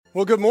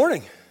Well, good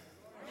morning.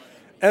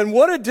 And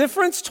what a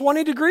difference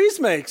 20 degrees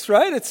makes,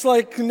 right? It's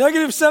like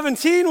negative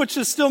 17, which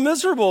is still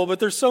miserable,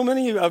 but there's so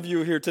many of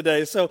you here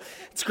today. So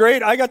it's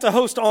great. I got to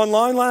host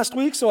online last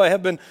week, so I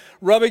have been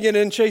rubbing it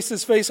in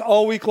Chase's face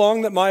all week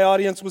long that my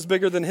audience was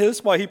bigger than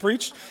his while he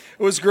preached.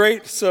 It was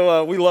great.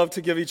 So we love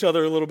to give each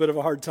other a little bit of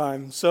a hard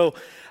time.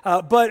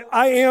 But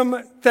I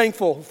am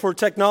thankful for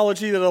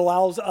technology that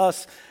allows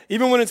us,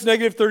 even when it's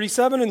negative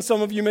 37 and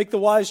some of you make the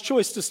wise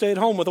choice to stay at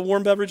home with a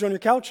warm beverage on your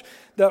couch,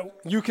 that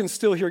you can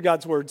still hear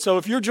God's word. So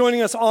if you're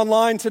joining us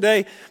online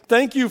today,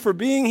 thank you for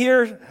being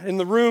here in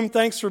the room.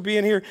 Thanks for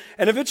being here.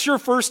 And if it's your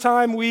first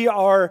time, we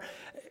are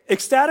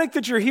ecstatic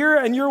that you're here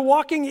and you're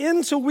walking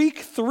into week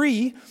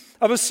 3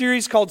 of a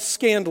series called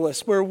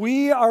Scandalous, where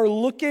we are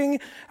looking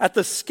at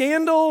the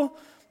scandal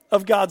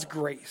of God's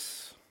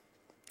grace.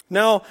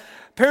 Now,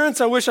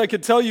 parents, I wish I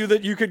could tell you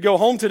that you could go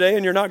home today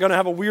and you're not going to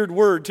have a weird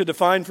word to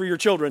define for your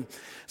children.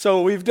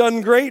 So we've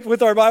done great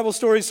with our Bible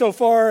stories so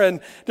far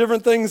and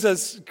different things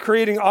as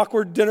creating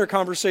awkward dinner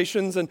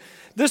conversations. And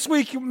this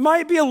week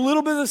might be a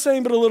little bit the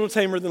same, but a little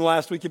tamer than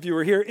last week if you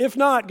were here. If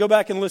not, go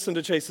back and listen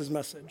to Chase's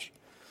message.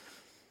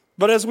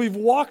 But as we've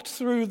walked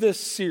through this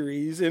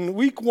series, in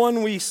week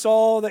 1 we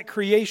saw that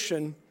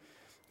creation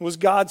was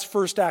God's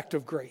first act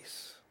of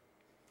grace.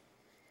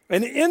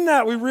 And in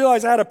that, we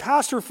realized, I had a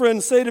pastor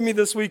friend say to me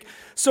this week,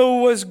 so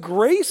was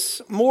grace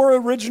more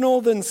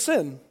original than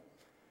sin?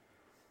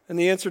 And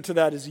the answer to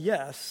that is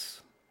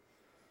yes.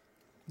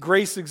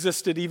 Grace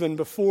existed even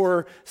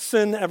before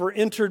sin ever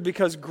entered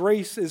because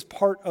grace is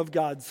part of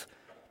God's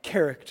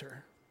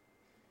character.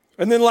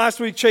 And then last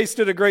week, Chase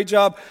did a great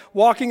job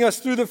walking us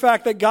through the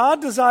fact that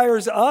God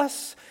desires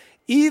us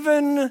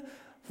even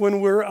when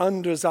we're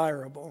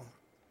undesirable.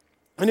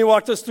 And he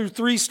walked us through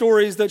 3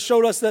 stories that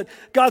showed us that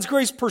God's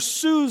grace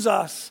pursues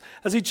us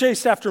as he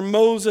chased after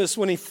Moses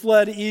when he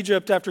fled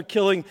Egypt after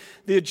killing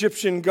the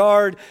Egyptian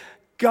guard.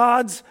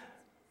 God's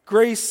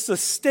grace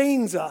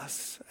sustains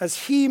us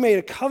as he made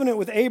a covenant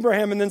with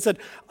Abraham and then said,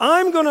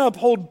 I'm going to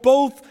uphold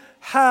both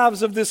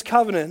halves of this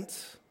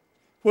covenant.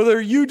 Whether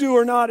you do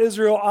or not,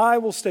 Israel, I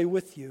will stay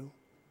with you.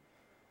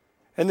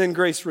 And then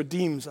grace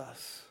redeems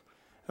us.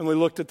 And we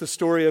looked at the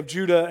story of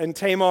Judah and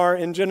Tamar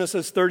in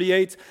Genesis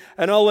 38,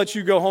 and I'll let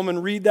you go home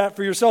and read that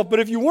for yourself. But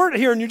if you weren't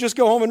here and you just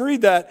go home and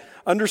read that,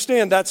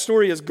 understand that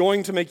story is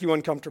going to make you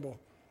uncomfortable.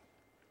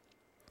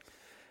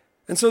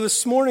 And so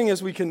this morning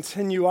as we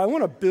continue, I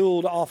want to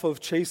build off of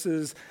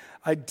Chase's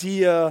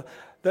idea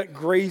that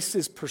grace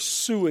is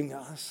pursuing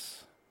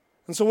us.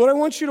 And so what I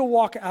want you to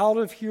walk out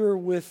of here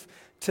with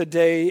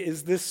today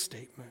is this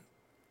statement.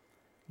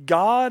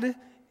 God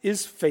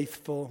is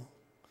faithful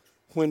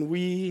when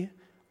we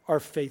are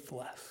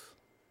faithless.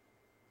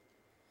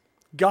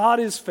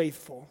 God is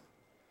faithful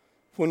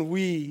when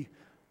we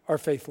are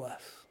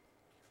faithless.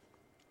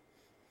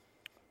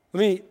 Let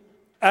me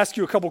ask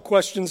you a couple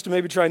questions to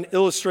maybe try and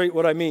illustrate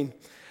what I mean.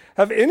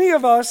 Have any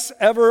of us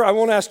ever, I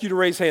won't ask you to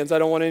raise hands, I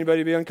don't want anybody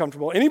to be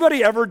uncomfortable.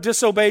 Anybody ever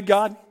disobeyed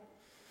God?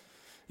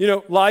 You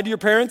know, lied to your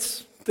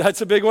parents?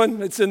 That's a big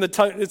one. It's in the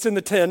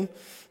 10,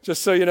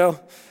 just so you know.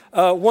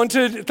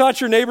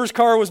 Thought your neighbor's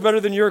car was better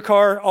than your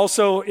car,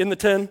 also in the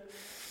 10.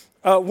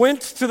 Went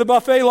to the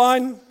buffet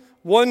line,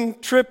 one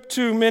trip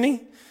too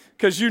many,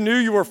 because you knew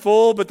you were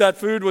full, but that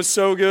food was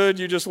so good,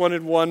 you just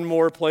wanted one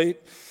more plate.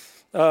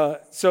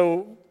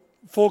 So,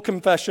 full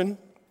confession,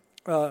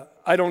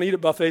 I don't eat at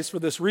buffets for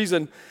this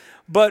reason,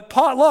 but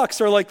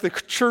potlucks are like the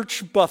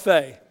church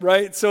buffet,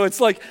 right? So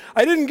it's like,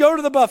 I didn't go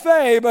to the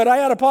buffet, but I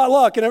had a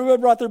potluck, and everybody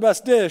brought their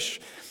best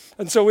dish.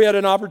 And so we had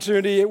an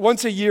opportunity.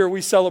 Once a year,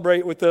 we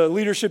celebrate with the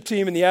leadership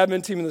team and the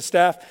admin team and the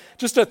staff,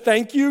 just a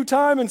thank you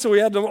time. And so we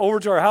had them over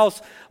to our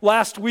house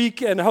last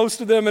week and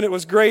hosted them, and it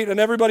was great. And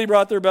everybody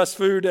brought their best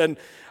food. And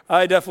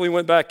I definitely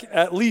went back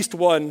at least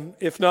 1,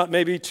 if not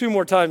maybe 2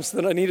 more times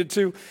than I needed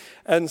to.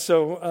 And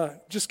so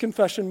just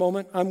confession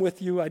moment. I'm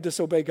with you. I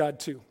disobey God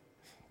too.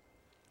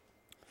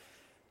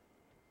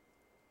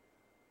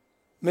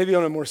 Maybe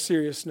on a more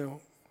serious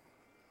note.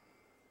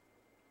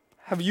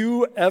 Have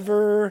you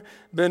ever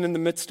been in the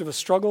midst of a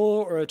struggle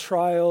or a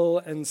trial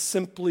and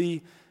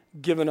simply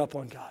given up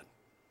on God?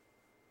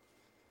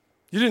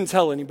 You didn't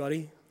tell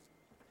anybody,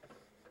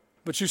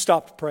 but you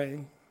stopped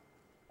praying.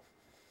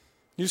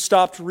 You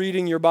stopped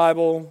reading your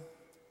Bible.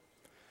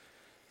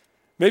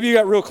 Maybe you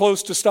got real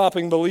close to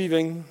stopping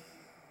believing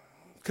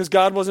because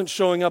God wasn't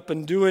showing up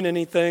and doing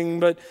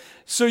anything. But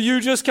so you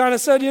just kind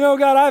of said,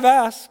 God, I've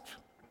asked,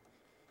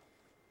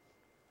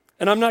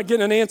 and I'm not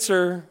getting an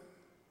answer.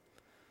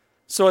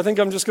 So I think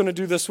I'm just going to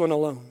do this one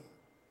alone.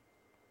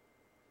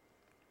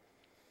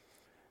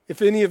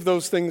 If any of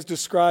those things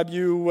describe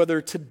you, whether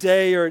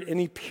today or at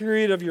any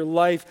period of your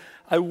life,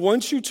 I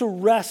want you to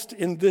rest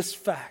in this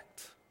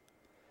fact.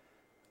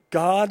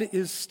 God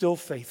is still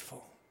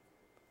faithful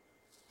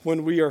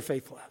when we are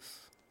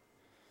faithless.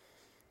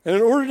 And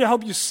in order to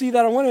help you see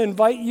that, I want to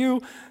invite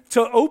you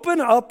to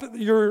open up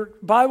your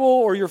Bible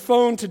or your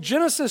phone to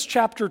Genesis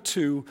chapter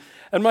 2.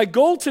 And my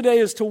goal today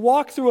is to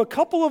walk through a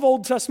couple of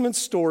Old Testament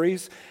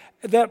stories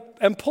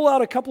and pull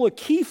out a couple of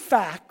key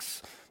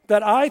facts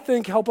that I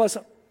think help us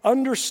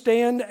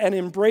understand and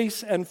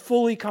embrace and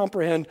fully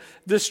comprehend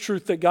this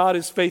truth that God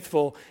is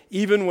faithful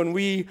even when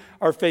we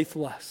are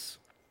faithless.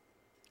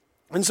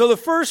 And so the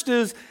first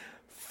is,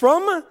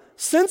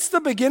 since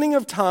the beginning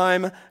of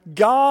time,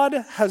 God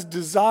has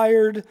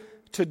desired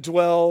to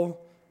dwell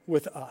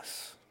with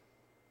us.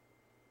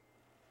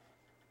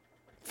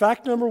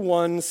 Fact number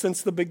one,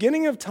 since the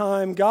beginning of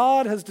time,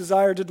 God has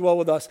desired to dwell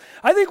with us.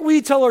 I think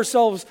we tell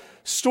ourselves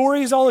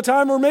stories all the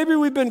time, or maybe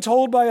we've been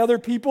told by other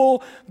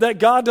people that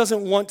God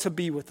doesn't want to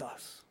be with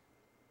us.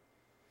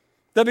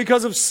 That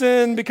because of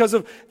sin, because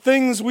of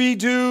things we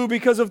do,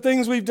 because of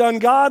things we've done,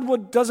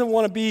 God doesn't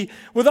want to be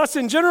with us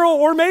in general.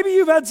 Or maybe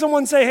you've had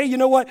someone say, hey, you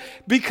know what?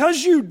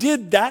 Because you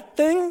did that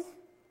thing,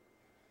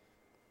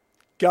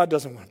 God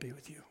doesn't want to be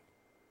with you.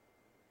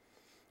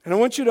 And I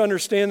want you to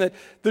understand that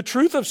the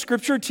truth of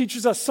Scripture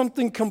teaches us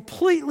something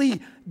completely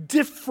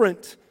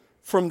different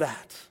from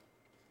that.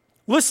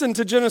 Listen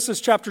to Genesis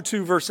chapter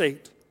 2, verse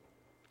 8.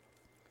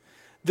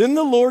 Then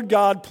the Lord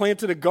God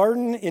planted a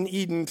garden in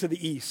Eden to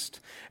the east,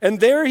 and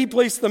there he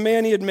placed the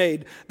man he had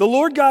made. The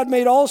Lord God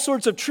made all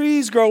sorts of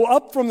trees grow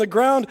up from the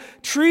ground,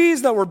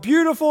 trees that were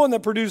beautiful and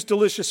that produced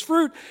delicious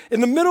fruit.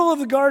 In the middle of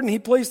the garden he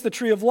placed the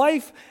tree of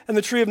life and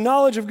the tree of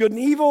knowledge of good and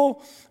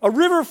evil. A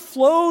river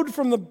flowed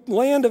from the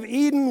land of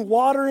Eden,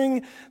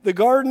 watering the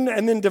garden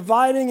and then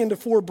dividing into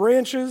 4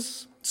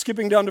 branches.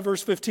 Skipping down to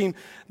verse 15.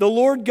 The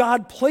Lord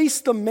God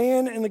placed the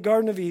man in the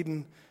Garden of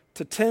Eden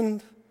to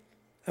tend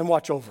and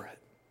watch over it.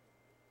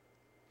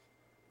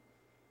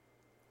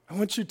 I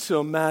want you to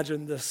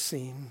imagine this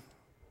scene.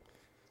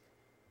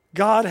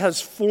 God has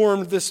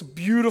formed this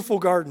beautiful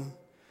garden.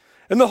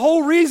 And the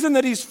whole reason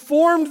that he's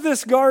formed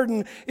this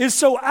garden is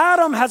so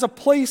Adam has a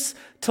place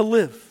to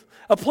live,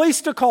 a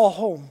place to call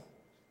home.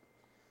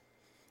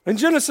 And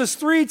Genesis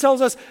 3 tells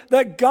us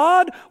that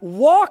God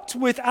walked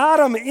with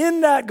Adam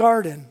in that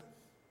garden.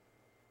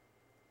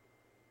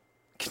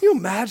 Can you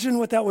imagine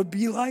what that would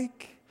be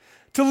like?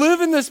 To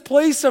live in this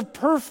place of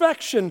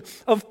perfection,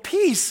 of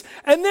peace,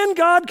 and then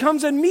God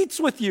comes and meets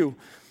with you.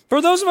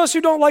 For those of us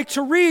who don't like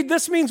to read,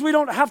 this means we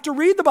don't have to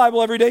read the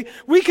Bible every day.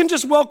 We can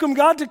just welcome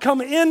God to come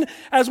in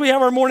as we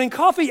have our morning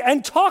coffee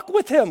and talk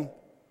with him.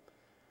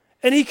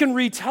 And he can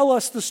retell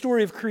us the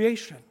story of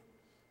creation.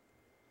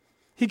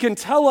 He can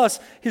tell us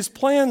his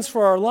plans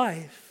for our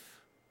life.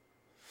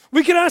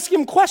 We can ask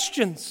him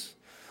questions,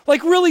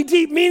 like really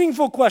deep,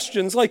 meaningful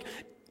questions, like,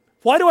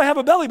 why do I have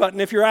a belly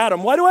button if you're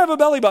Adam? Why do I have a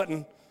belly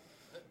button?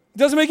 It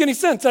doesn't make any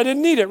sense. I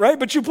didn't need it, right?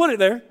 But you put it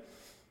there.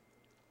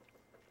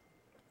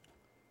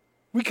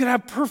 We can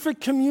have perfect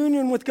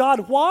communion with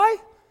God. Why?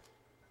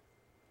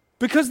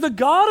 Because the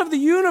God of the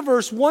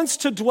universe wants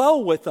to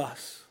dwell with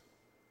us,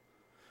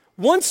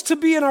 wants to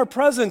be in our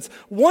presence,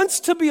 wants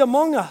to be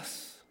among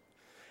us.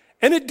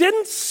 And it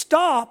didn't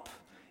stop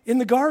in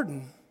the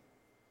garden.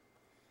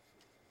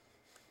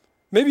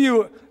 Maybe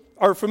you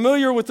are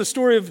familiar with the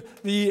story of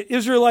the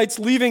Israelites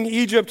leaving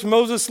Egypt.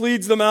 Moses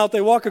leads them out. They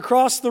walk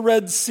across the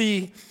Red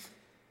Sea.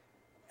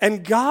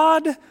 And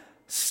God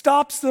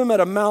stops them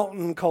at a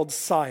mountain called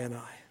Sinai.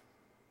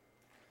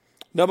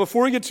 Now,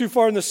 before we get too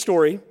far in this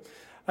story,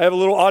 I have a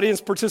little audience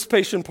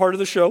participation part of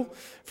the show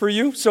for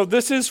you. So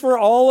this is for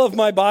all of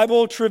my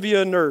Bible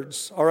trivia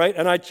nerds, all right?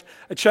 And I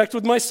checked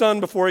with my son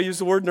before I used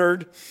the word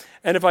nerd.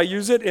 And if I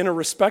use it in a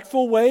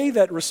respectful way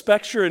that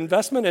respects your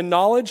investment and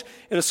knowledge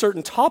in a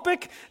certain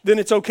topic, then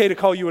it's okay to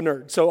call you a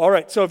nerd. So, all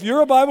right, so if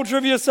you're a Bible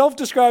trivia,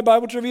 self-described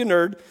Bible trivia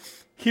nerd,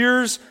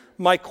 here's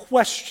my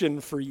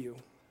question for you.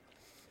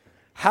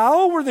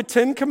 How were the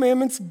 10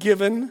 Commandments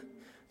given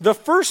the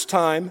first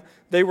time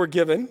they were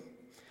given?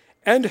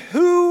 And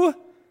who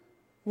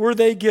were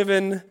they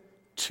given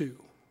to?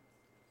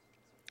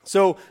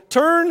 So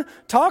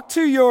talk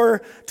to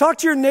your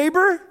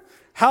neighbor.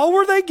 How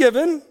were they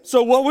given?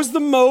 So what was the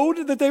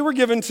mode that they were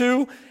given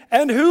to?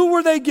 And who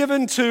were they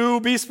given to?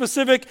 Be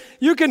specific.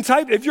 You can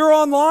type, if you're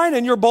online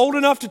and you're bold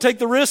enough to take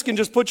the risk and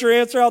just put your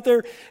answer out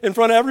there in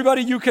front of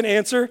everybody, you can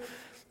answer.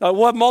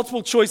 We'll have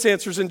multiple choice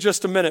answers in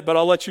just a minute, but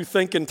I'll let you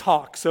think and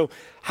talk. So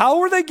how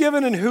were they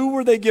given and who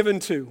were they given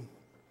to?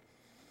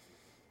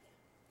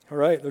 All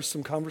right, there's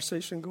some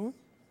conversation going.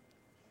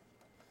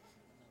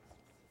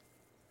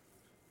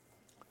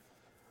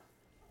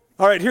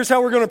 All right, here's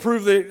how we're going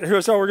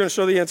to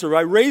show the answer.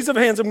 By raise of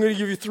hands, I'm going to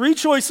give you 3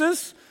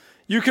 choices.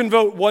 You can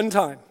vote one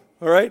time,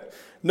 all right?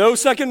 No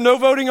second, no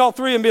voting all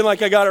 3 and being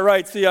like, I got it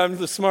right. See, I'm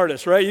the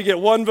smartest, right? You get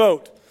 1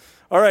 vote.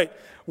 All right.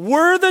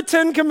 Were the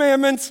 10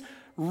 Commandments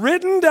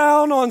written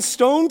down on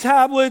stone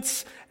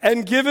tablets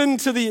and given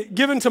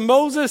to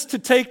Moses to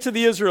take to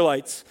the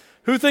Israelites?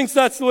 Who thinks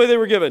that's the way they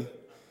were given?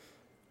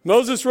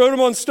 Moses wrote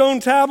them on stone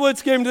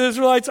tablets, gave them to the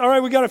Israelites. All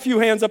right, we got a few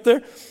hands up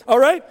there. All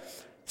right.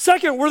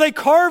 Second, were they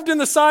carved in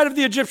the side of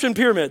the Egyptian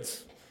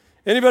pyramids?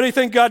 Anybody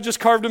think God just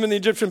carved them in the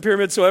Egyptian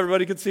pyramids so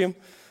everybody could see them?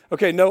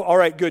 Okay, no. All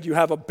right, good. You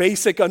have a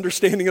basic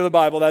understanding of the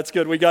Bible. That's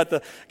good. We got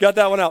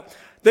that one out.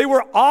 They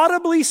were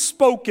audibly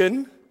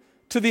spoken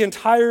to the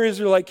entire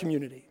Israelite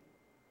community.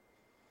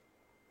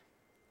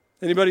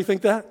 Anybody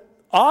think that?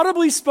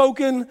 Audibly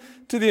spoken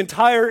to the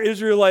entire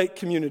Israelite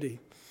community.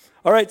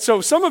 All right, so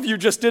some of you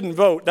just didn't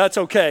vote. That's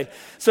okay.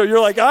 So you're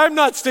like, I'm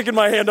not sticking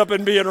my hand up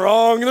and being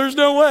wrong. There's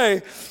no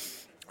way.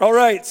 All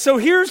right, so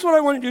here's what I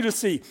want you to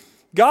see.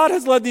 God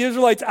has led the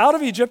Israelites out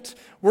of Egypt.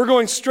 We're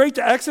going straight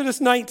to Exodus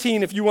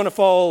 19 if you want to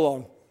follow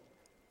along.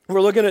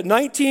 We're looking at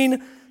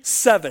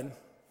 19:7.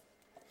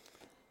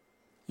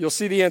 You'll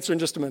see the answer in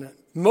just a minute.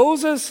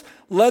 Moses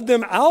led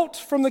them out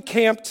from the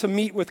camp to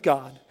meet with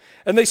God,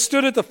 and they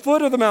stood at the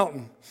foot of the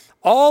mountain.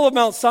 All of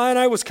Mount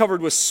Sinai was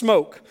covered with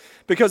smoke,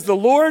 because the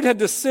Lord had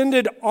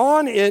descended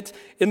on it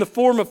in the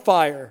form of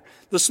fire.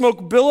 The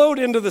smoke billowed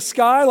into the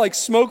sky like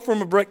smoke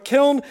from a brick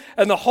kiln,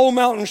 and the whole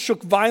mountain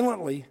shook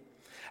violently.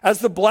 As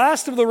the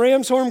blast of the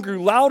ram's horn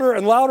grew louder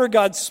and louder,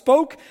 God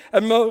spoke,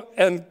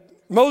 and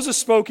Moses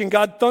spoke, and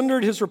God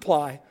thundered his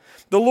reply.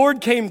 The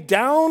Lord came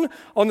down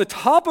on the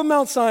top of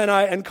Mount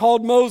Sinai and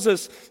called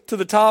Moses to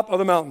the top of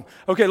the mountain.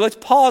 Okay, let's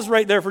pause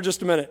right there for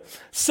just a minute.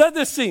 Set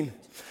this scene.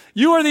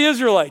 You are the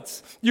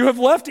Israelites. You have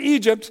left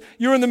Egypt.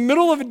 You're in the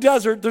middle of a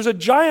desert. There's a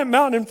giant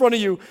mountain in front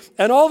of you.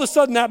 And all of a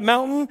sudden, that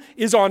mountain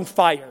is on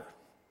fire.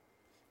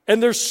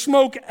 And there's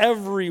smoke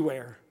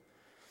everywhere.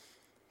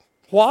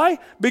 Why?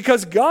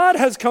 Because God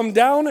has come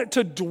down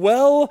to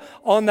dwell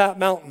on that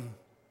mountain.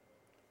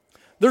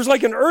 There's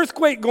like an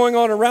earthquake going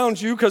on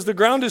around you because the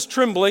ground is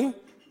trembling.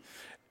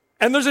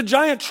 And there's a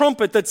giant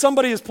trumpet that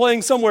somebody is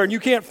playing somewhere and you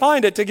can't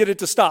find it to get it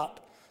to stop.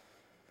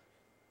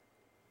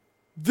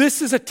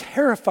 This is a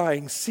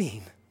terrifying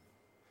scene.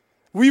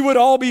 We would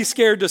all be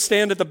scared to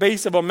stand at the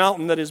base of a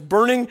mountain that is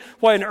burning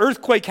while an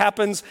earthquake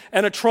happens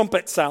and a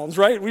trumpet sounds,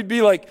 right? We'd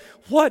be like,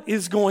 what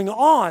is going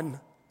on?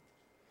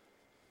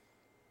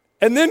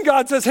 And then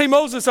God says, hey,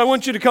 Moses, I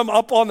want you to come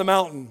up on the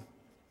mountain.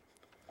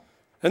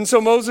 And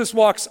so Moses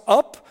walks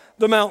up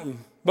the mountain.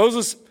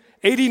 Moses,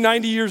 80,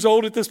 90 years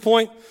old at this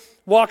point,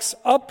 walks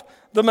up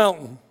the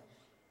mountain.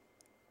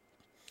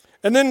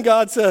 And then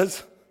God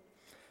says,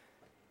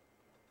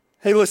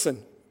 hey,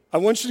 listen, I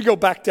want you to go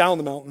back down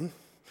the mountain,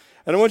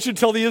 and I want you to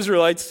tell the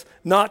Israelites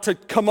not to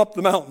come up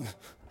the mountain.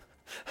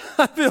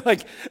 I feel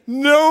like,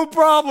 no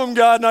problem,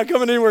 God, not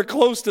coming anywhere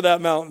close to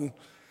that mountain.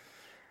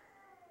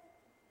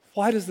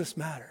 Why does this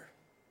matter?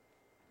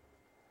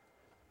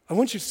 I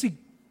want you to see,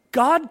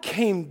 God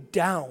came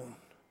down.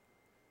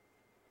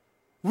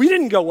 We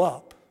didn't go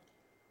up.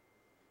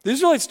 The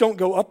Israelites don't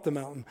go up the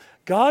mountain.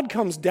 God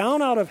comes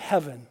down out of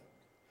heaven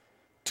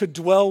to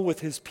dwell with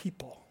his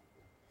people.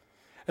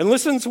 And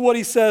listen to what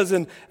he says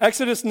in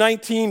Exodus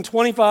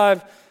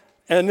 19:25,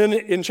 and then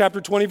in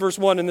chapter 20, verse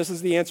 1, and this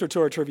is the answer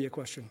to our trivia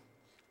question.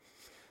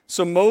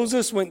 So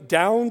Moses went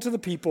down to the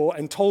people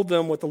and told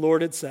them what the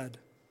Lord had said.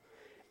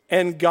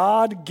 And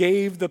God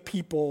gave the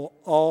people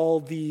all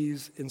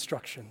these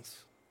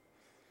instructions.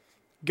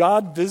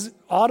 God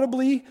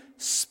audibly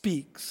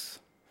speaks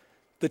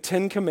the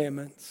 10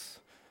 Commandments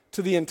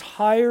to the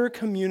entire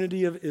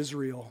community of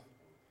Israel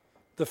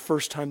the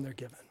first time they're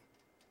given.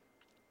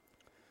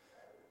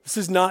 This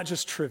is not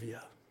just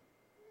trivia.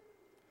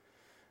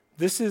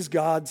 This is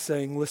God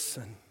saying,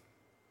 listen,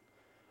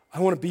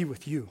 I want to be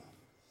with you.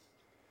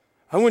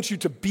 I want you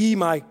to be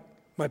my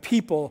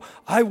people.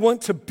 I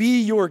want to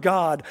be your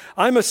God.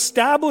 I'm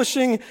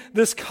establishing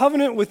this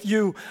covenant with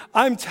you.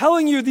 I'm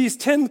telling you these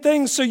 10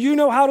 things so you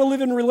know how to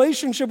live in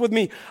relationship with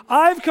me.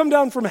 I've come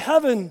down from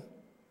heaven.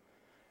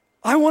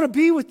 I want to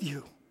be with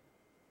you.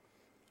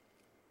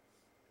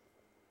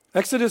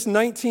 Exodus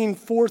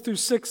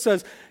 19:4-6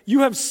 says,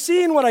 you have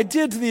seen what I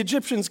did to the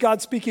Egyptians, God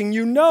speaking.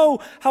 You know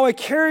how I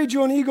carried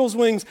you on eagle's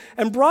wings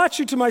and brought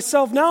you to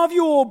myself. Now if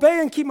you will obey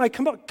and keep my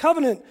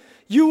covenant,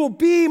 you will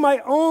be my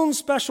own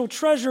special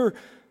treasure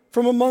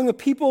from among the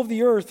people of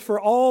the earth,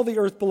 for all the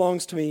earth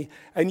belongs to me,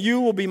 and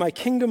you will be my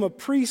kingdom of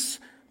priests,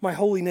 my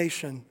holy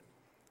nation.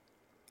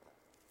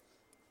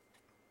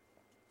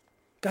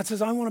 God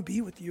says, I want to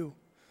be with you.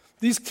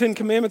 These 10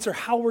 commandments are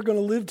how we're going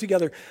to live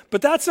together.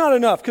 But that's not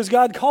enough, because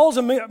God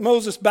calls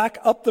Moses back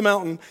up the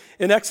mountain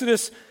in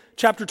Exodus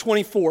chapter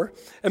 24.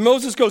 And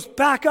Moses goes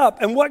back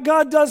up. And what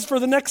God does for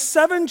the next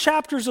 7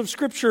 chapters of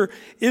Scripture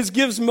is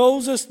gives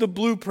Moses the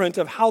blueprint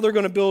of how they're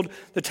going to build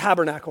the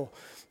tabernacle.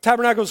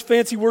 Tabernacle is a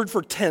fancy word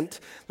for tent.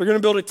 They're going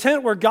to build a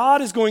tent where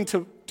God is going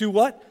to do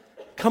what?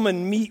 Come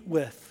and meet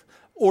with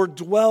or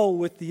dwell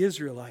with the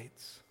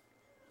Israelites.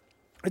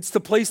 It's the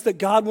place that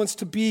God wants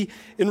to be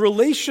in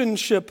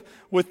relationship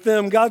with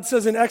them. God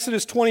says in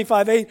Exodus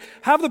 25:8,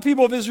 have the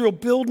people of Israel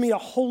build me a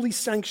holy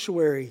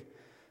sanctuary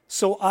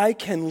so I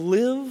can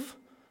live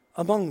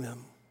among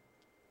them.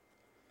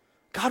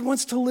 God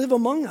wants to live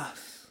among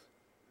us.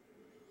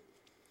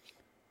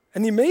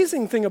 And the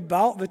amazing thing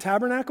about the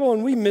tabernacle,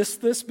 and we miss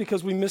this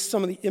because we miss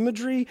some of the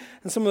imagery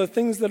and some of the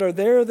things that are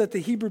there that the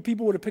Hebrew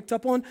people would have picked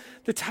up on,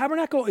 the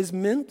tabernacle is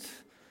meant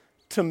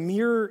to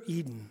mirror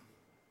Eden.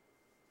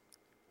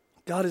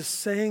 God is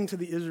saying to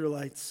the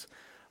Israelites,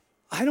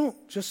 I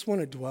don't just want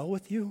to dwell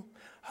with you.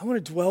 I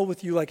want to dwell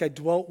with you like I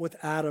dwelt with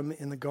Adam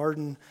in the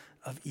Garden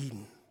of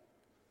Eden.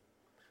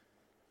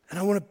 And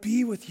I want to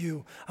be with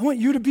you. I want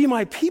you to be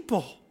my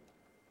people.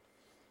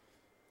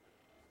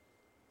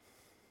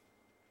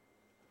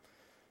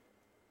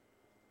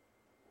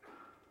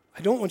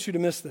 I don't want you to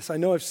miss this. I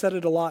know I've said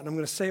it a lot, and I'm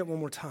going to say it one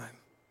more time.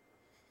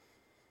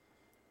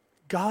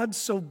 God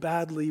so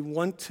badly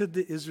wanted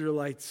the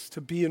Israelites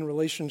to be in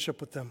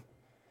relationship with them.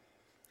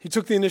 He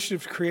took the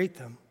initiative to create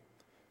them,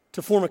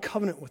 to form a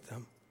covenant with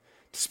them,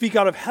 to speak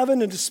out of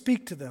heaven and to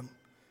speak to them,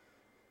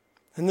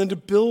 and then to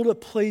build a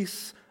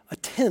place, a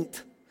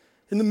tent,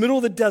 in the middle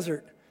of the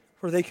desert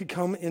where they could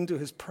come into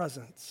his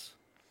presence.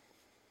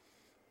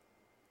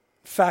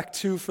 Fact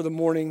 2 for the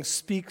morning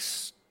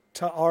speaks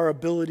to our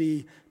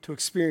ability to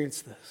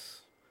experience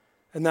this,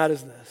 and that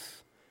is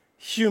this: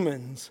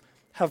 humans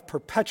have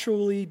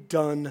perpetually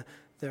done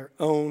their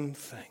own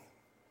thing.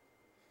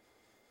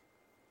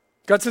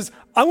 God says,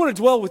 I want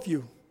to dwell with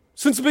you.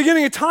 Since the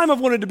beginning of time, I've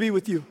wanted to be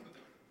with you.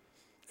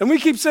 And we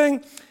keep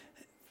saying,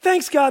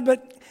 thanks, God,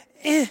 but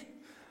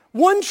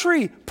one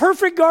tree,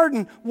 perfect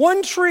garden,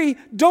 one tree,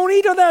 don't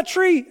eat of that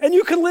tree, and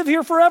you can live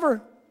here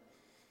forever.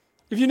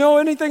 If you know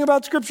anything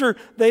about Scripture,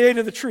 they ate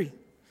of the tree.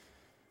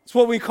 It's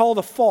what we call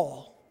the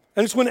fall.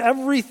 And it's when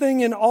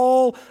everything in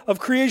all of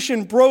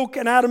creation broke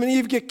and Adam and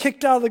Eve get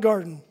kicked out of the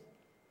garden.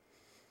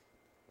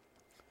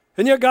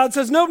 And yet God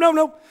says,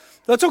 no,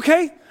 that's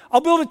okay.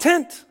 I'll build a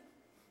tent,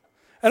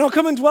 and I'll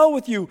come and dwell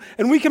with you,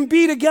 and we can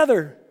be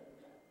together.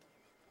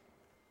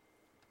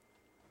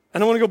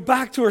 And I want to go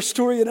back to our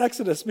story in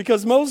Exodus,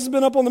 because Moses has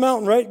been up on the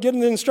mountain, right,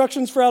 getting the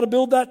instructions for how to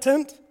build that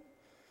tent.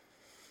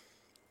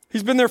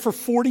 He's been there for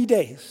 40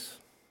 days.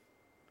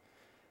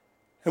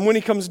 And when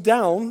he comes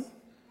down,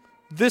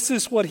 this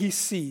is what he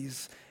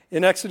sees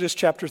in Exodus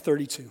chapter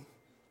 32.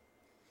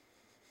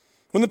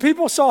 When the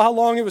people saw how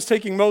long it was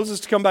taking Moses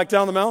to come back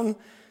down the mountain,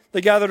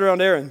 they gathered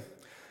around Aaron.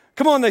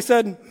 Come on, they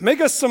said, make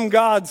us some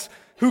gods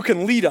who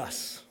can lead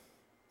us.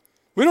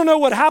 We don't know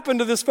what happened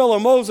to this fellow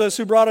Moses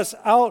who brought us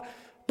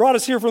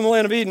here from the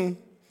land of Eden.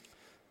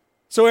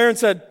 So Aaron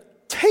said,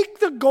 take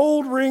the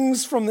gold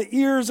rings from the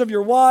ears of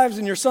your wives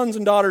and your sons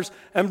and daughters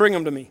and bring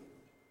them to me.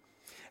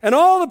 And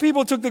all the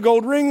people took the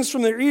gold rings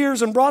from their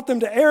ears and brought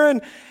them to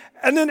Aaron.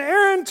 And then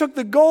Aaron took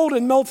the gold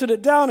and melted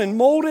it down and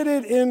molded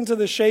it into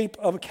the shape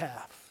of a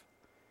calf.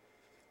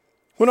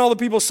 When all the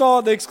people saw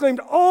it, they exclaimed,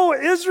 oh,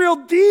 Israel,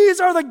 these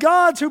are the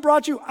gods who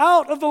brought you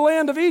out of the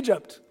land of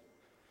Egypt.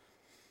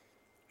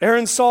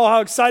 Aaron saw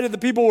how excited the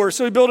people were,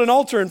 so he built an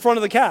altar in front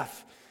of the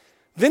calf.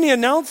 Then he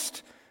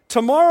announced,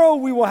 tomorrow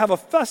we will have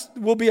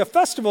will be a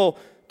festival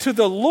to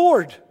the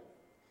Lord.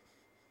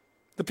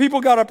 The people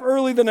got up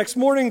early the next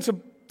morning to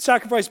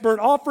sacrifice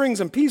burnt offerings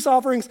and peace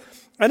offerings.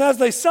 And as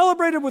they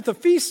celebrated with the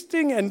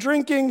feasting and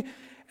drinking,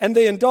 and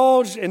they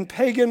indulged in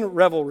pagan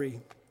revelry.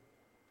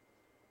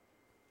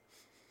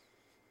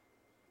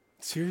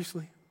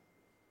 Seriously?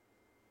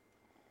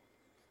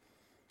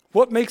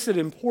 What makes it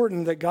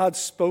important that God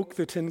spoke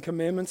the 10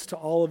 Commandments to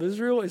all of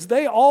Israel is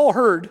they all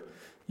heard,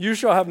 you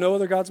shall have no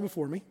other gods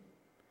before me,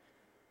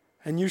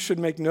 and you should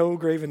make no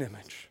graven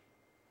image.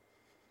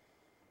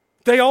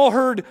 They all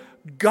heard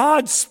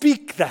God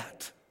speak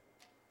that.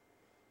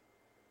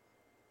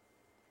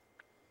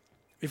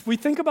 If we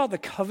think about the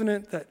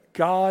covenant that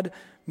God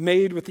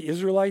made with the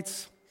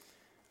Israelites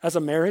as a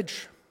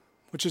marriage,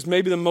 which is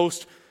maybe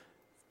the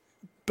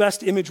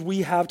best image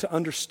we have to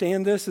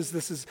understand this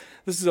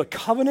is a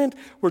covenant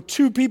where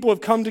two people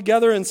have come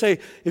together and say,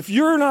 if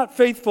you're not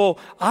faithful,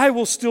 I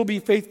will still be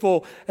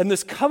faithful. And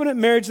this covenant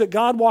marriage that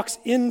God walks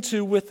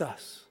into with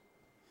us.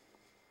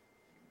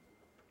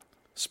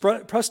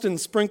 Preston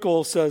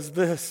Sprinkle says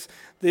this: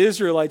 the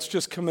Israelites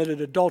just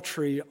committed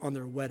adultery on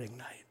their wedding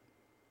night.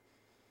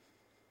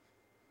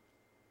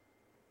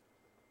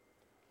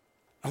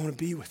 I want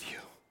to be with you.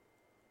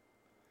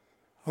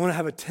 I want to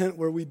have a tent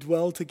where we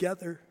dwell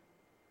together.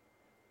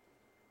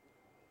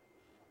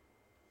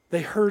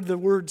 They heard the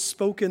words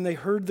spoken. They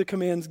heard the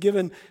commands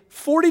given.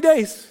 40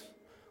 days,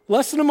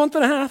 less than a month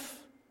and a half.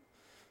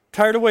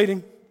 Tired of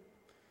waiting.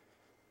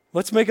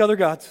 Let's make other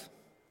gods.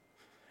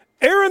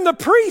 Aaron the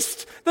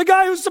priest, the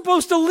guy who's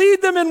supposed to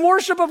lead them in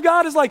worship of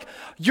God, is like,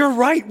 you're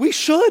right, we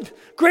should.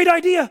 Great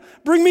idea.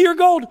 Bring me your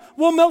gold.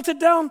 We'll melt it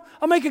down.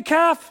 I'll make a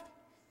calf.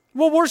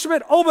 We'll worship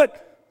it. Oh,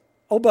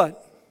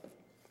 but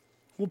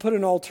we'll put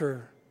an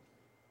altar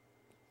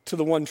to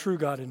the one true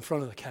God in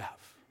front of the calf.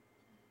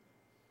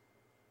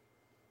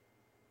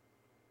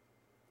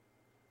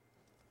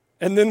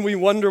 And then we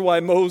wonder why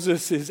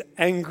Moses is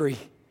angry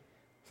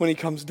when he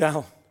comes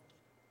down.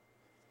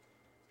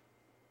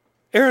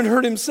 Aaron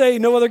heard him say,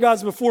 no other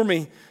gods before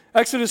me.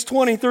 Exodus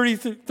 20,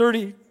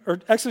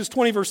 Exodus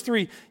 20, verse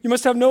 3. You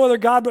must have no other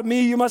God but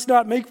me. You must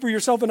not make for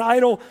yourself an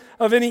idol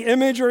of any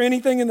image or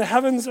anything in the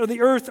heavens or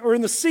the earth or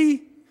in the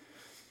sea.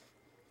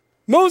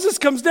 Moses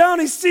comes down,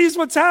 he sees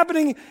what's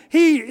happening.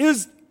 He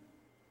is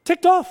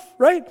ticked off,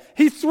 right?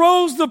 He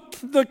throws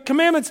the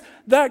commandments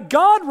that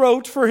God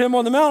wrote for him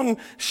on the mountain,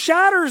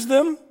 shatters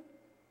them,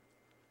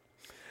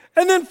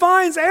 and then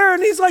finds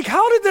Aaron. He's like,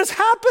 how did this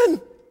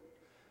happen?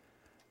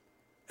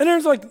 And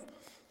Aaron's like,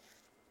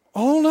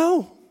 oh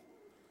no.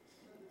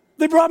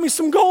 They brought me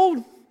some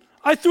gold.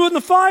 I threw it in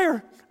the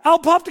fire.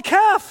 Out popped a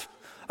calf.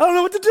 I don't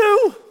know what to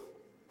do.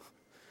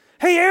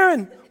 Hey,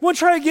 Aaron, Want to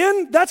try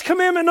again? That's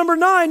commandment number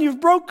 9. You've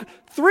broke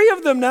 3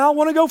 of them now.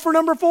 Want to go for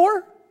number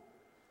 4?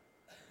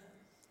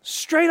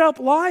 Straight up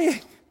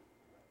lying.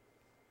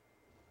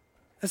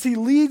 As he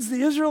leads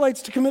the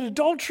Israelites to commit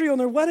adultery on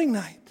their wedding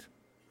night.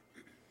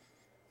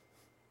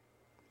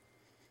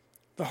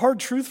 The hard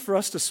truth for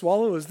us to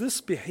swallow is this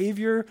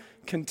behavior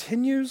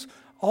continues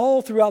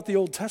all throughout the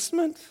Old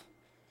Testament.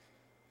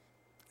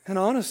 And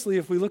honestly,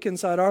 if we look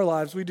inside our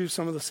lives, we do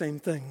some of the same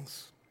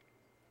things.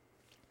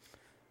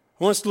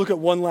 I want us to look at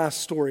one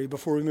last story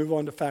before we move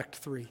on to fact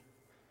 3.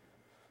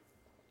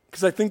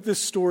 Because I think this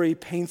story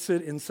paints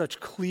it in such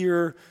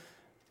clear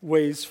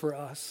ways for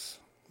us.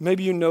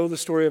 Maybe you know the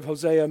story of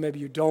Hosea, maybe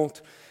you don't.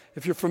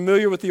 If you're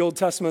familiar with the Old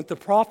Testament, the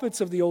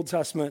prophets of the Old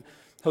Testament,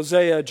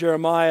 Hosea,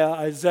 Jeremiah,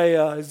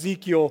 Isaiah,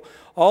 Ezekiel,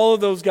 all of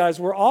those guys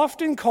were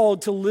often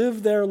called to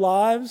live their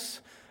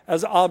lives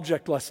as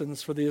object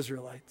lessons for the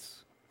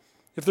Israelites.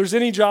 If there's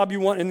any job you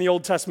want in the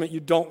Old Testament, you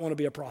don't want to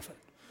be a prophet,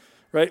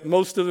 right?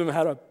 Most of them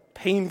had a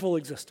painful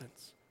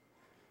existence.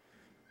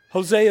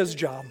 Hosea's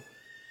job.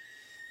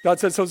 God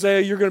says,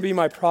 Hosea, you're going to be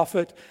my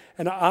prophet,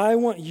 and I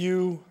want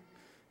you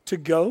to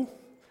go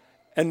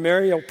and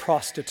marry a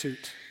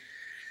prostitute.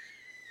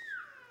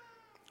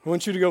 I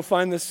want you to go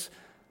find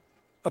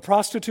a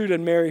prostitute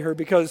and marry her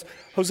because,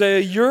 Hosea,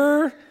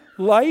 your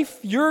life,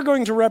 you're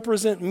going to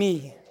represent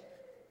me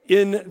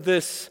in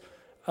this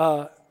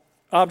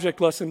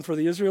object lesson for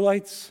the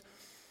Israelites.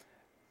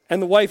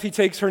 And the wife he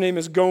takes, her name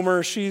is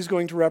Gomer. She's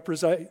going to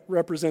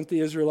represent the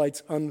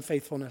Israelites'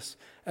 unfaithfulness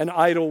and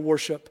idol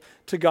worship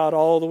to God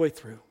all the way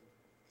through.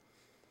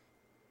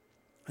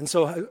 And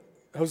so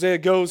Hosea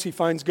goes, he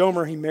finds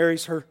Gomer, he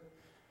marries her.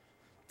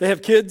 They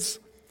have kids.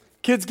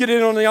 Kids get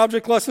in on the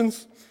object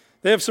lessons.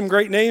 They have some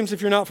great names if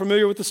you're not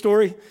familiar with the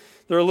story.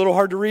 They're a little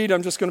hard to read,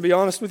 I'm just going to be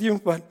honest with you.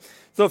 But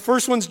the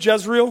first one's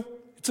Jezreel.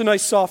 It's a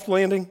nice soft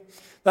landing.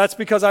 That's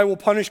because I will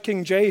punish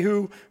King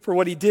Jehu for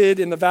what he did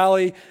in the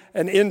valley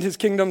and end his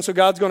kingdom. So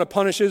God's going to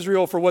punish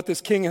Israel for what this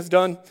king has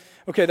done.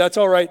 Okay, that's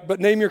all right. But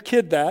name your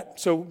kid that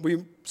so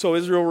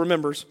Israel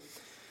remembers.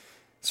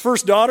 His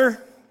first daughter,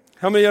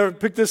 how many ever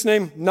picked this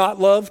name? Not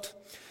Loved.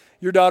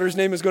 Your daughter's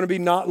name is going to be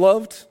Not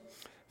Loved.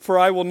 For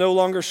I will no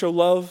longer show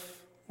love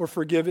or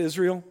forgive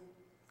Israel.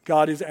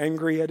 God is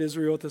angry at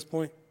Israel at this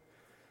point.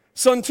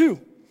 Son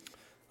 2,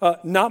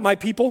 not my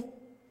people.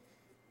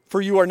 For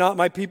you are not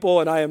my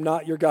people and I am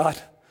not your God.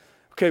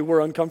 Okay,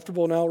 we're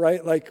uncomfortable now,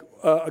 right? Like,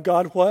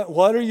 God,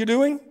 what are you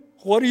doing?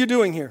 What are you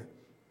doing here?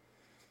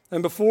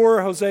 And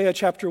before Hosea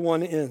chapter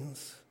 1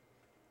 ends,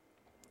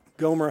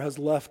 Gomer has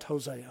left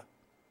Hosea.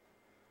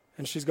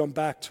 And she's gone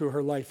back to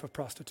her life of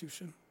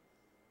prostitution.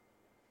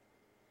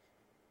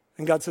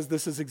 And God says,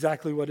 this is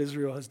exactly what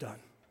Israel has done.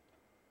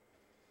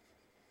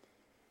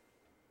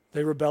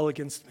 They rebel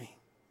against me.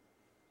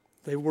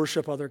 They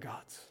worship other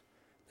gods.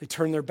 They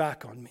turn their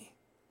back on me.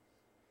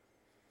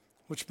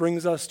 Which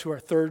brings us to our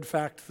third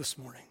fact this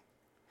morning.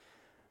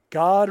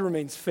 God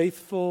remains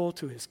faithful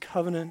to his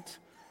covenant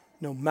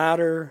no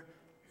matter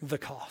the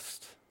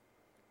cost.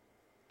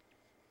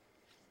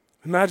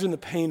 Imagine the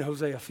pain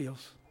Hosea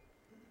feels.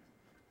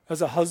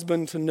 As a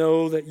husband, to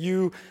know that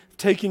you've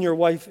taken your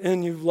wife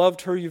in, you've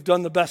loved her, you've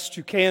done the best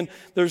you can.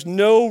 There's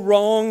no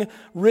wrong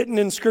written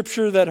in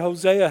Scripture that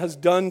Hosea has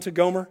done to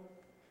Gomer.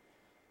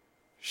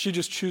 She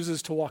just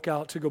chooses to walk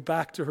out, to go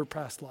back to her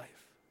past life.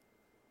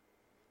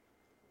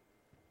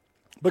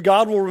 But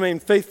God will remain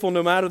faithful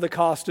no matter the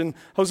cost. And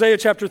Hosea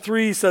chapter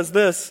 3 says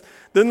this,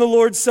 Then the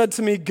Lord said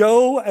to me,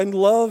 Go and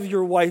love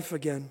your wife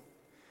again.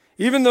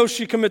 Even though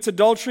she commits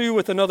adultery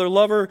with another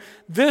lover,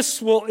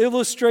 this will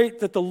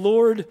illustrate that the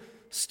Lord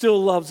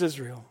still loves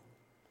Israel.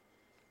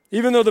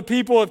 Even though the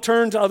people have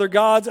turned to other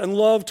gods and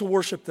love to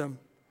worship them.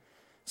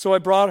 So I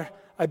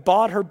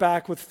bought her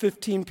back with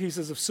 15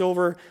 pieces of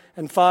silver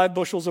and 5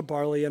 bushels of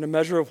barley and a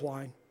measure of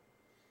wine.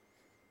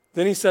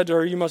 Then he said to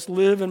her, You must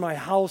live in my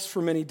house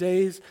for many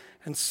days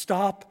and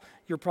stop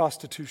your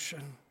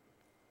prostitution.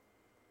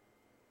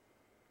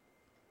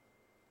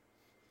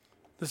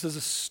 This is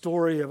a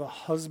story of a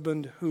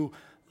husband who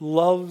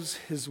loves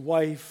his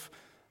wife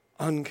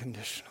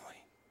unconditionally.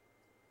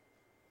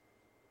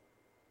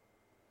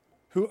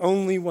 Who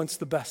only wants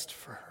the best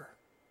for her.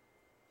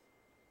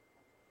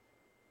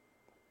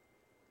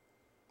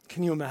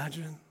 Can you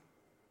imagine?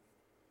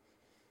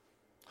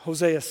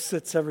 Hosea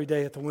sits every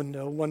day at the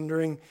window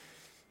wondering,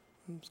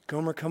 is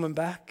Gomer coming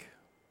back?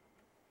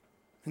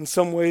 In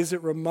some ways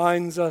it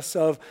reminds us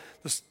of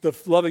the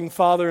loving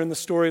father in the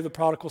story of the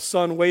prodigal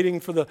son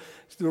waiting for the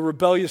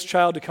rebellious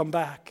child to come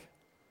back.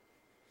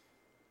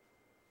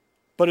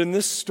 But in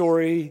this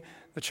story,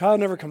 the child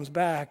never comes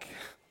back.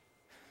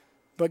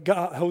 But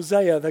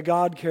Hosea, the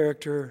God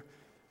character,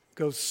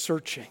 goes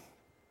searching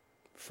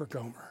for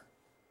Gomer.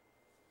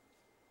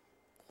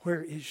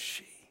 Where is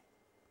she?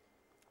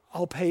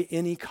 I'll pay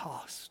any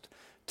cost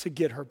to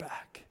get her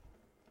back.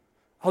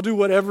 I'll do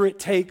whatever it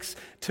takes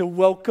to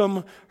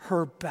welcome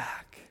her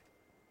back.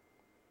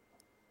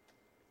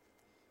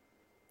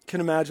 I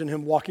can imagine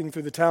him walking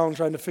through the town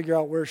trying to figure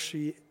out where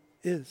she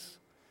is.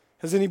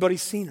 Has anybody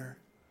seen her?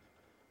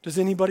 Does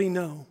anybody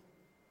know?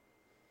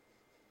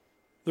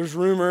 There's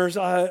rumors.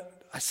 I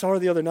saw her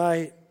the other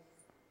night.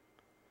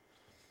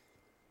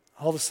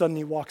 All of a sudden,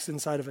 he walks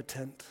inside of a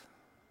tent.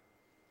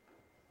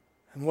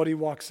 And what he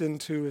walks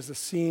into is the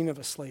scene of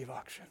a slave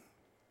auction.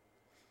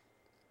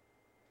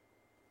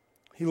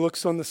 He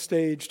looks on the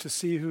stage to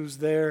see who's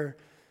there,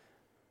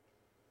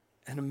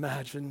 and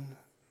imagine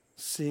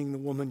seeing the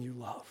woman you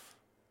love.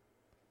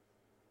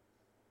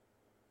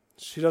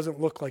 She doesn't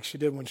look like she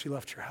did when she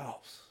left your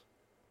house.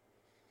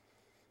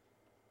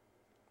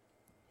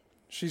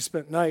 She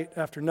spent night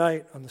after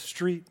night on the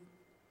street,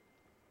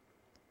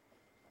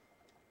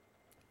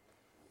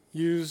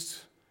 used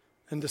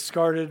and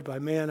discarded by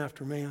man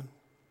after man.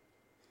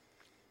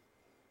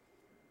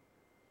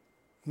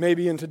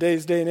 Maybe in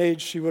today's day and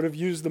age, she would have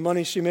used the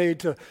money she made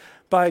to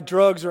buy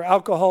drugs or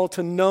alcohol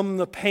to numb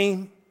the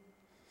pain,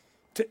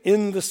 to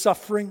end the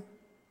suffering.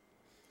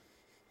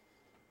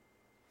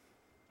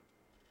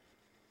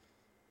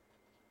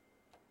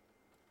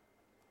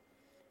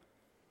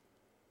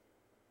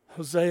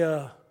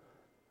 Hosea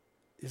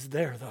is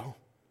there, though.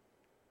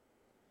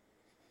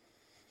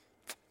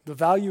 The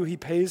value he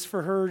pays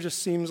for her just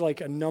seems like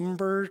a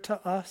number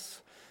to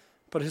us,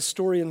 but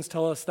historians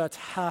tell us that's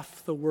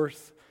half the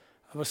worth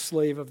of a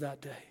slave of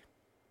that day.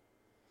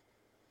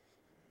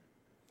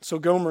 So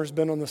Gomer's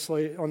been on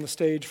the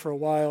stage for a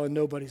while and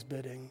nobody's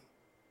bidding.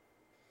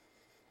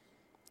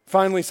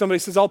 Finally, somebody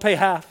says, I'll pay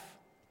half.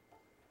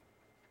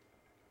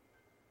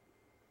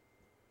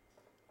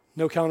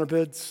 No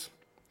counterbids,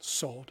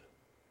 sold.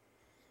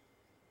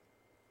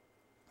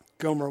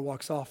 Gomer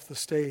walks off the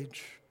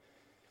stage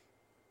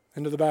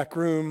into the back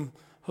room.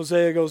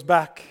 Hosea goes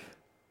back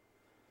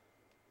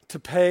to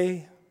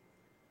pay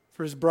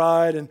for his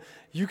bride, and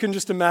you can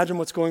just imagine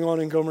what's going on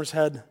in Gomer's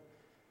head.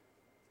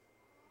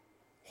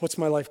 What's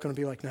my life going to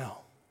be like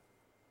now?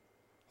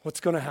 What's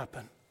going to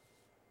happen?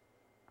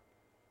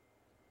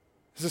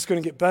 Is this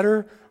going to get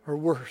better or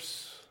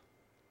worse?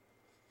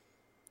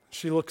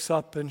 She looks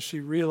up and she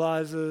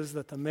realizes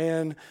that the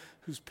man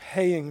who's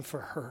paying for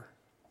her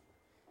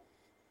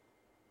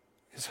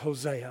is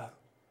Hosea,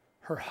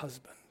 her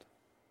husband.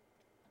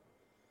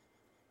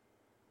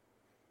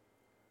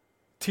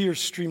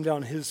 Tears stream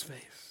down his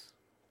face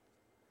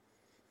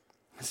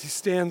as he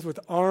stands with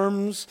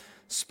arms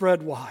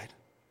spread wide,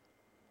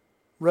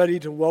 ready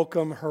to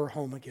welcome her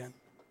home again,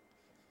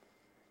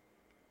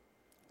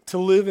 to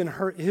live in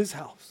his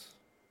house.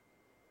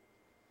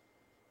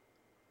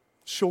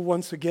 She'll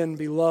once again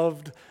be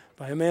loved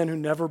by a man who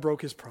never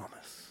broke his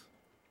promise.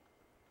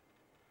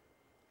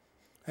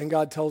 And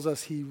God tells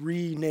us he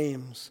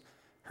renames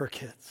her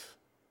kids.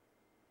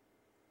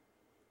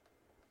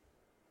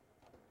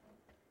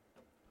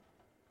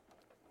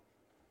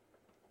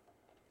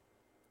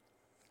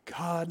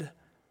 God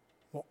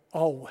will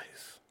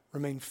always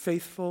remain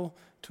faithful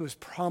to his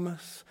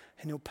promise,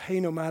 and he'll pay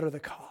no matter the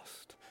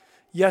cost.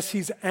 Yes,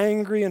 he's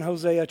angry in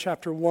Hosea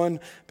chapter 1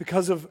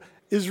 because of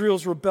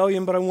Israel's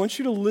rebellion, but I want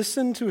you to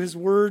listen to his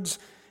words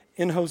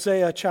in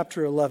Hosea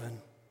chapter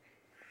 11.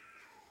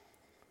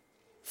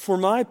 For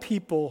my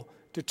people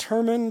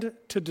determined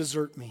to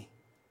desert me.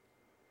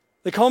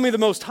 They call me the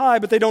Most High,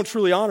 but they don't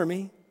truly honor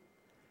me.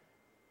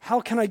 How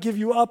can I give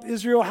you up,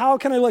 Israel? How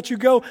can I let you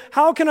go?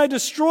 How can I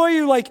destroy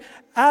you like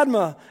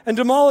Admah and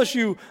demolish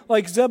you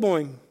like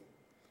Zeboim?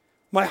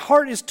 My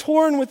heart is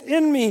torn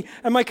within me,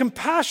 and my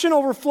compassion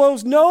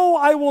overflows. No,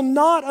 I will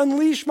not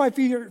unleash my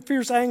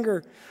fierce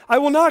anger. I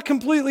will not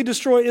completely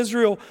destroy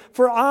Israel,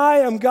 for I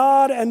am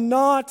God and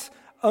not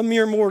a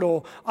mere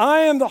mortal.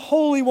 I am the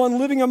Holy One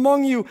living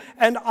among you,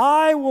 and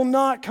I will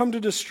not come to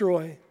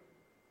destroy.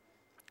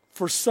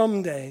 For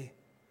someday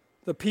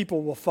the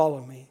people will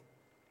follow me.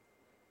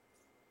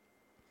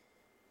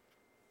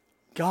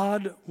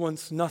 God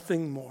wants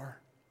nothing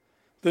more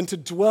than to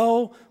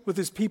dwell with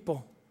his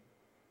people.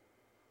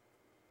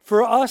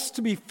 For us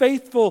to be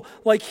faithful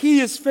like he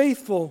is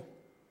faithful.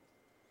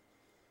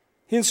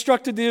 He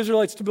instructed the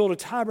Israelites to build a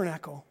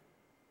tabernacle.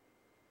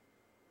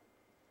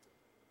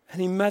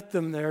 And he met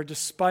them there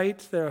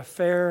despite their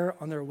affair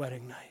on their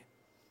wedding night.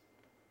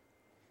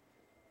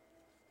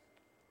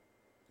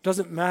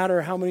 Doesn't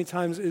matter how many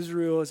times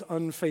Israel is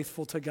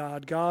unfaithful to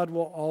God, God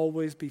will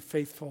always be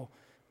faithful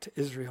to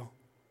Israel.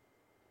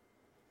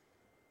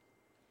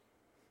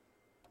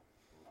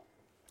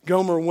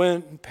 Gomer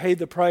went and paid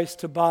the price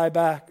to buy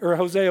back, or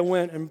Hosea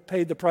went and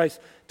paid the price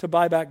to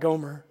buy back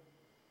Gomer.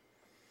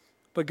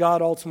 But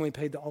God ultimately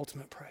paid the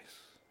ultimate price.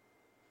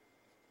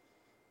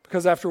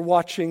 Because after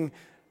watching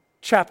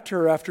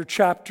chapter after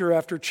chapter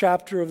after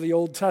chapter of the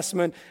Old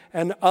Testament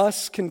and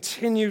us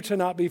continue to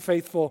not be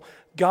faithful,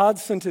 God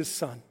sent his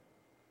Son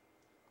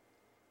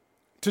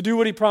to do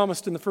what he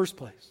promised in the first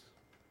place.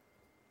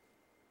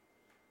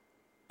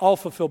 I'll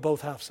fulfill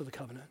both halves of the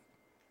covenant.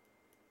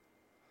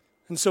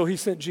 And so he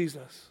sent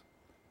Jesus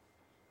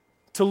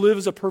to live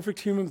as a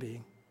perfect human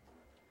being,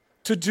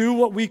 to do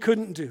what we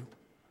couldn't do,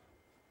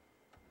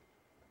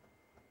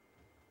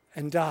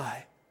 and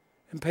die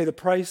and pay the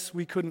price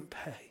we couldn't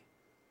pay.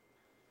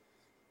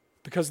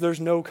 Because there's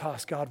no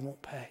cost God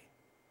won't pay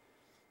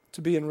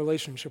to be in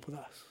relationship with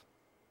us.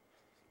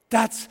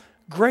 That's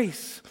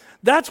grace.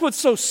 That's what's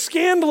so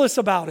scandalous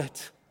about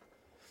it.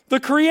 The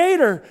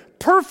Creator,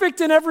 perfect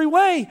in every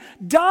way,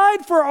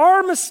 died for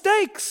our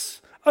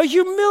mistakes, a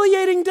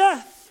humiliating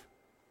death,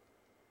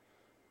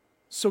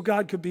 so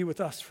God could be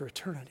with us for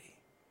eternity.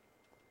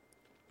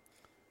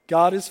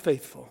 God is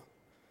faithful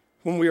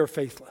when we are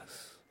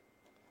faithless.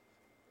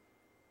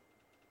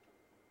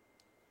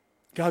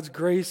 God's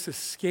grace is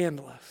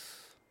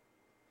scandalous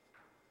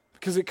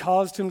because it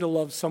caused him to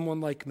love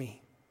someone like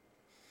me,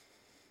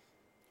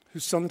 who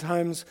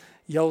sometimes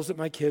yells at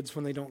my kids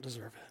when they don't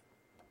deserve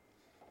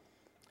it,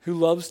 who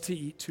loves to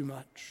eat too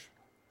much,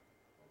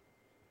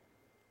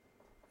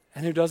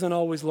 and who doesn't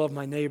always love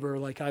my neighbor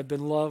like I've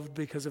been loved,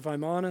 because if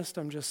I'm honest,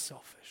 I'm just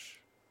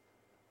selfish.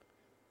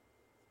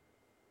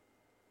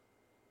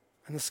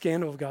 And the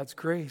scandal of God's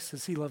grace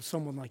is he loves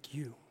someone like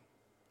you,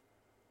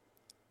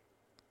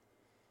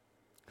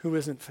 who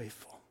isn't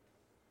faithful,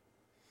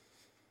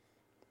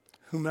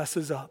 who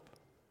messes up.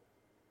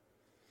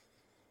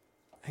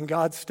 And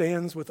God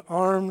stands with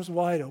arms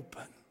wide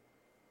open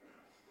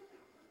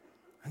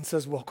and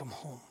says, welcome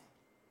home.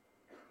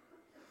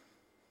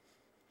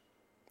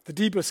 The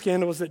deepest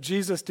scandal is that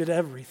Jesus did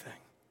everything.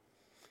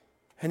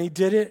 And he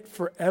did it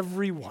for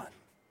everyone,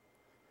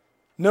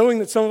 knowing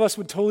that some of us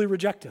would totally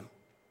reject him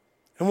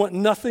and want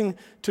nothing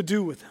to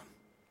do with him.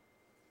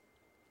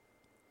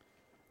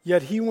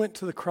 Yet he went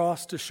to the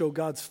cross to show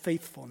God's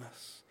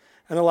faithfulness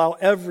and allow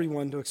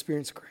everyone to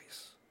experience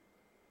grace.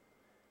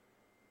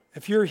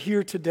 If you're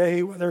here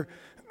today, whether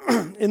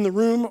in the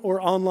room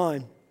or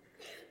online,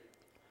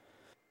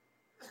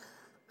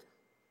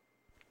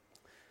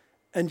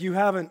 and you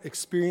haven't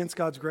experienced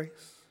God's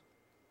grace,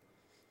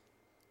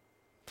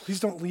 please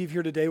don't leave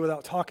here today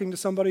without talking to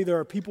somebody. There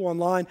are people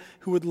online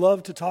who would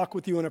love to talk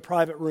with you in a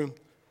private room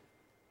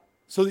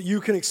so that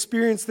you can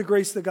experience the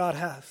grace that God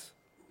has.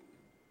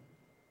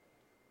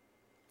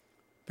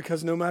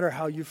 Because no matter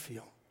how you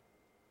feel,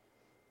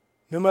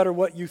 no matter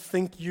what you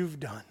think you've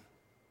done,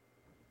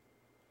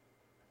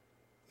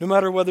 no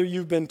matter whether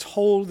you've been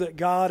told that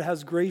God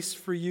has grace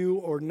for you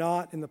or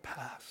not in the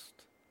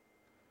past,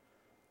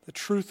 the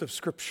truth of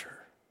Scripture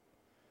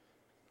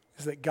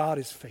is that God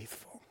is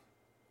faithful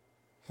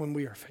when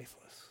we are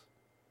faithless.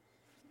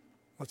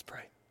 Let's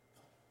pray.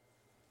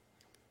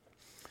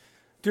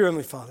 Dear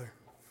Heavenly Father,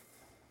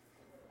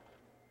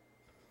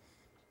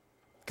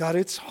 God,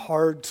 it's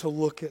hard to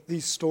look at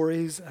these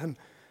stories and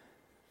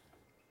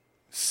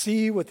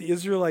see what the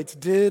Israelites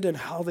did and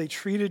how they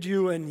treated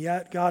you, and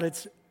yet, God,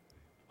 it's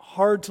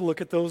hard to look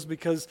at those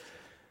because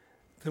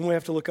then we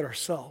have to look at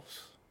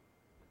ourselves.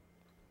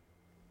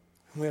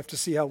 And we have to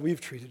see how we've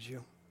treated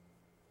you.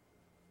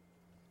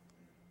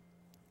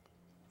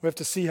 We have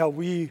to see how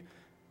we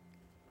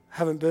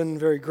haven't been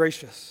very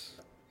gracious.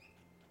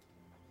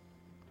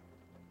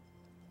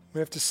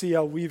 We have to see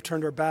how we've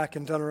turned our back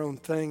and done our own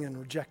thing and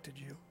rejected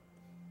you.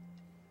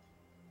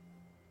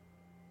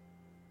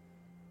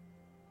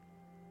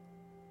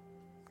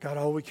 God,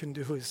 all we can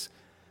do is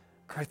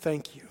cry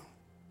thank you,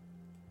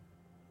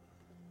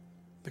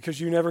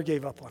 because you never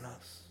gave up on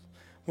us.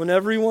 When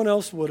everyone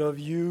else would have,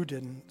 you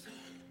didn't.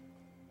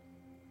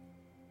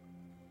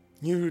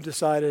 You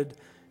decided,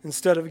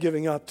 instead of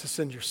giving up, to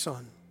send your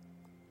Son.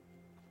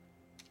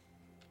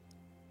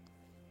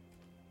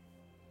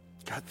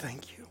 God,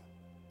 thank you.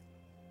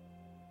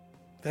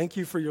 Thank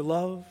you for your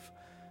love,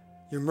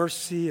 your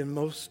mercy, and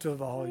most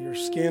of all, your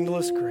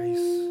scandalous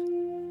grace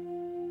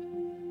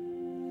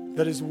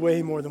that is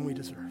way more than we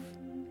deserve.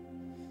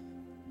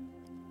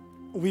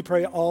 We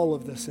pray all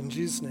of this in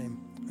Jesus'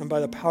 name and by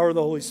the power of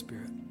the Holy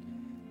Spirit.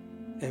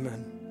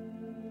 Amen.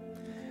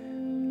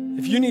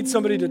 If you need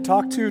somebody to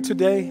talk to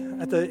today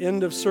at the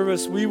end of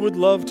service, we would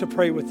love to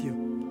pray with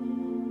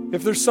you.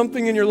 If there's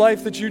something in your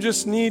life that you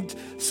just need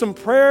some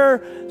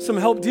prayer, some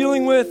help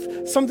dealing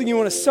with, something you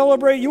want to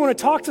celebrate, you want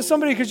to talk to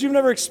somebody because you've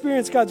never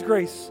experienced God's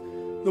grace,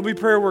 there'll be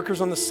prayer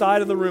workers on the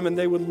side of the room and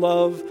they would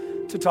love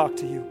to talk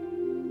to you.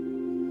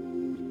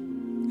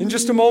 In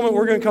just a moment,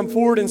 we're going to come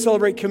forward and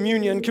celebrate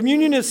communion.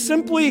 Communion is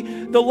simply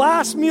the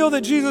last meal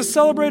that Jesus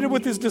celebrated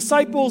with his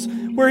disciples,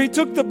 where he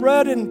took the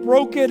bread and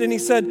broke it and he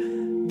said,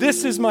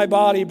 "This is my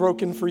body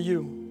broken for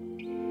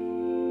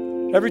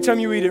you. Every time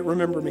you eat it,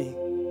 remember me."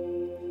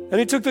 And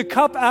he took the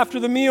cup after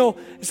the meal.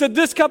 He said,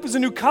 "This cup is a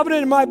new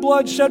covenant in my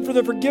blood, shed for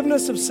the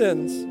forgiveness of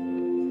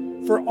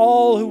sins for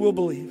all who will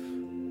believe.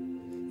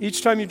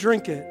 Each time you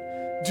drink it,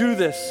 do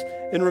this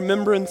in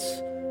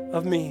remembrance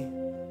of me."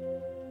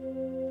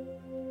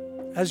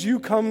 As you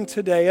come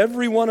today,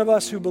 every one of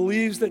us who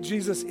believes that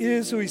Jesus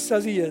is who he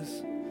says he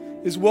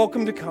is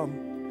welcome to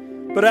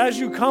come. But as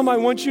you come, I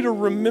want you to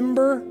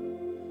remember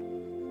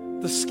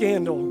the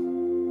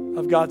scandal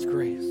of God's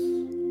grace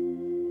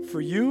for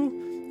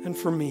you and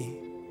for me.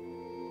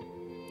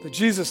 That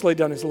Jesus laid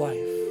down his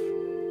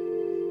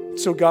life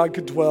so God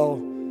could dwell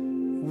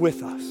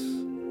with us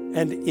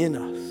and in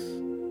us.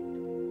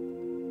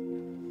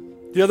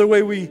 The other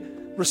way we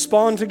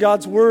respond to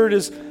God's word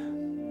is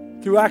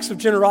through acts of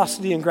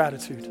generosity and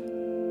gratitude.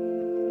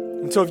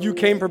 And so if you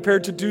came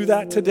prepared to do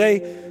that today,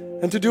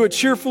 and to do it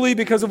cheerfully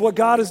because of what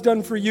God has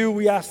done for you,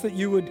 we ask that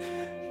you would,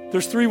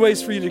 there's 3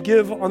 ways for you to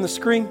give on the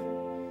screen.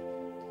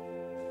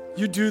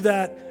 You do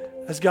that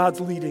as God's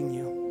leading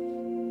you.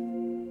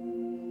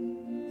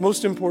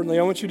 Most importantly,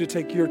 I want you to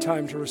take your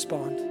time to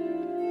respond.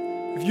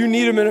 If you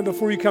need a minute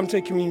before you come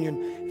take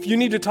communion, if you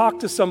need to talk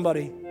to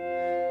somebody,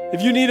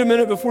 if you need a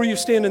minute before you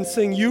stand and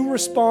sing, you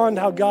respond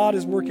how God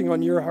is working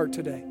on your heart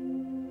today.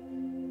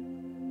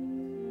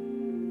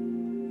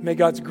 May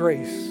God's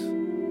grace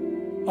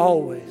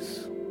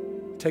always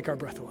take our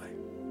breath away.